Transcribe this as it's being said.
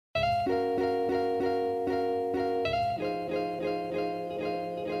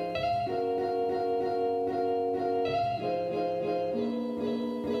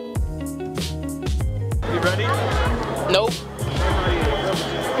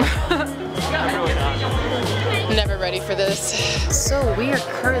Never ready for this. So we are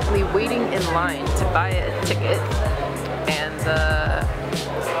currently waiting in line to buy a ticket, and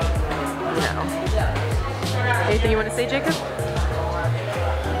anything you want to say, Jacob?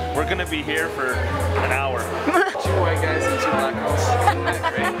 We're gonna be here for an hour. 2 white guys and 2 black girls.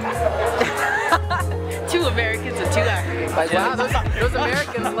 2 Americans and 2 Africans. Like, wow, those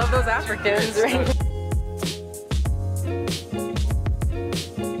Americans love those Africans, right?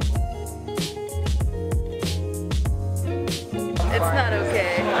 It's not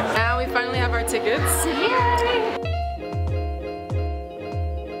okay. Now we finally have our tickets. Yay!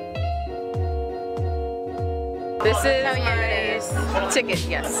 This is my ticket,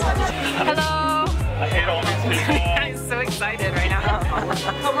 yes. Hello! I hate all these people. I'm so excited right now.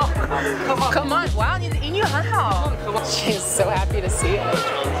 Come on. Wow, 你的英语很好. She's so happy to see us.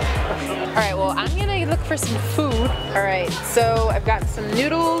 Alright, well, I'm gonna look for some food. Alright, so I've got some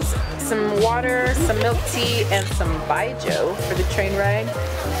noodles, some water, some milk tea, and some baijiu for the train ride.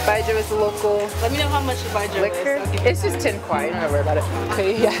 Baijiu is a local. Let me know how much the baijiu liquor is. It's just 10 kwai, don't worry about it.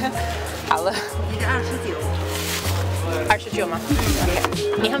 Okay, yeah. 好了。你的29吗？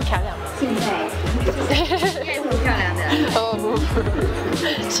你很漂亮。现在也很漂亮的。哦，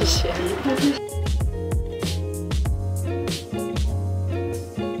谢谢。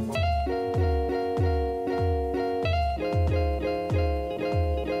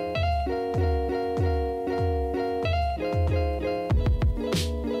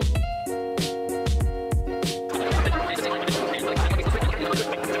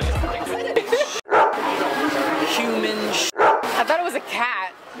I thought it was a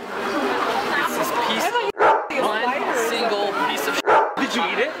cat. It's this piece. One single piece of. Did you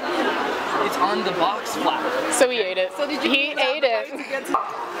eat it? It's on the box flap. So he ate it. So he ate it. So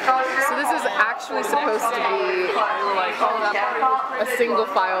this is actually supposed to be like a single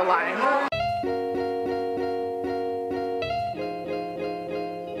file line.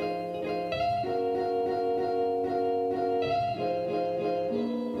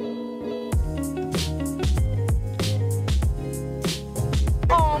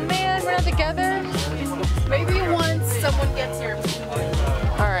 Oh man, we're not together. Maybe once someone gets here.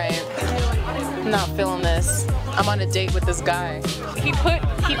 Alright. I'm not feeling this. I'm on a date with this guy. He put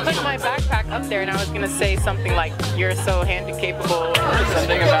my backpack up there and I was gonna say something like, you're so handy capable.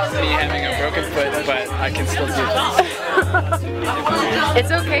 Something about me having a broken foot, but I can still do things.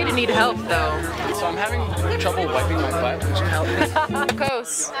 It's okay to need help though. So I'm having trouble wiping my butt. Would you help me? Of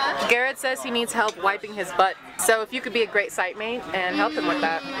course. Garrett says he needs help wiping his butt. So if you could be a great site mate and help him with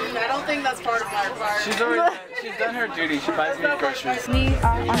that. I don't think that's part of my part. She's done her duty. She buys me groceries. We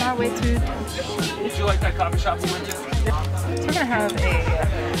are on our way to... Would you like that coffee shop we went to? So we're gonna have a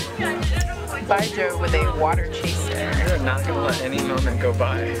baijiu with a water chaser. You're not gonna let any moment go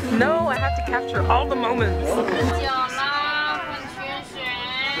by. No, I have to capture all the moments.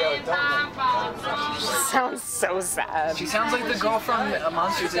 Sounds so sad. She sounds like the girl from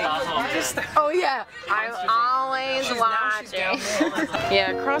Monsters Inc. Oh yeah, I'm always watching.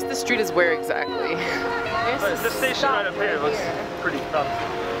 Yeah, across the street is where exactly? The station right up here looks pretty tough.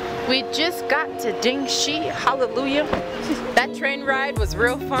 We just got to Dingqi, hallelujah. That train ride was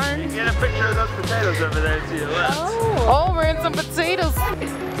real fun. Get a picture of those potatoes over there to your left. Oh, we're in some potatoes.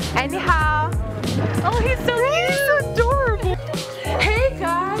 And how? Oh, he's so cute. He's so adorable. Hey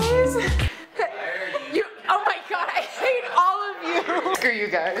guys. Oh my god, I hate all of you. Screw you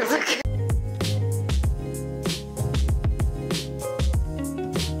guys.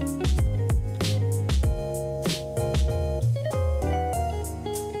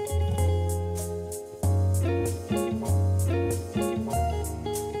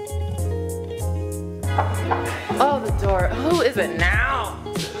 Oh, the door. Who is it now?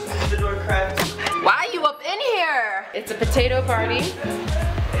 The door cracked. Why are you up in here? It's a potato party.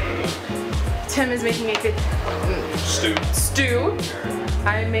 Tim is making a good stew.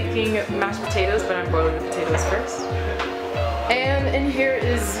 I'm making mashed potatoes, but I'm boiling the potatoes first. And in here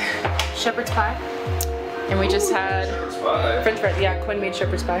is shepherd's pie. And we just had French fries. Yeah, Quinn made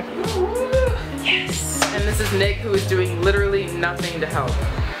shepherd's pie. Yes. And this is Nick, who is doing literally nothing to help.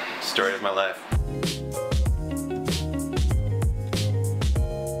 Story of my life.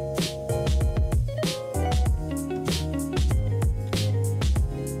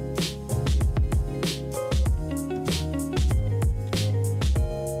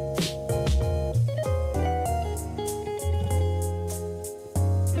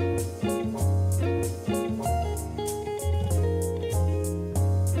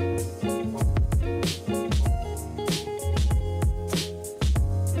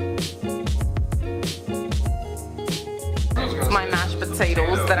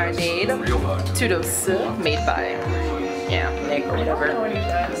 potatoes that I made. Tudos made by, yeah, Nick or whatever.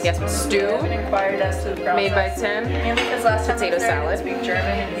 Yes, stew made by Tim. Potato salad.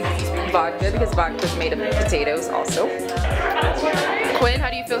 Vodka, because vodka's made of potatoes also. Quinn, how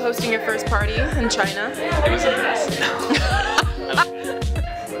do you feel hosting your first party in China? It was a mess.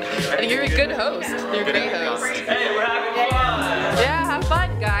 And you're a good host. You're a great host. Hey, we're having fun. Yeah, have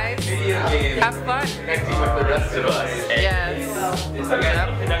fun, guys. Have fun. Connecting with the rest of us. Yes.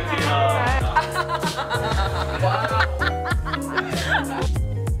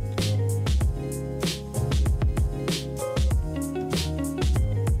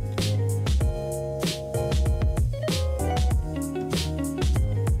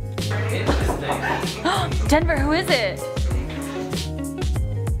 Denver, who is it?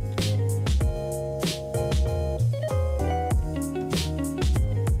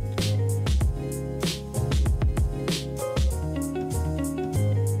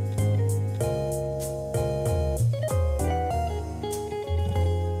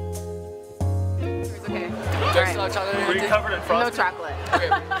 Okay. There's no chocolate. Were you covered in frosting? No chocolate. Okay.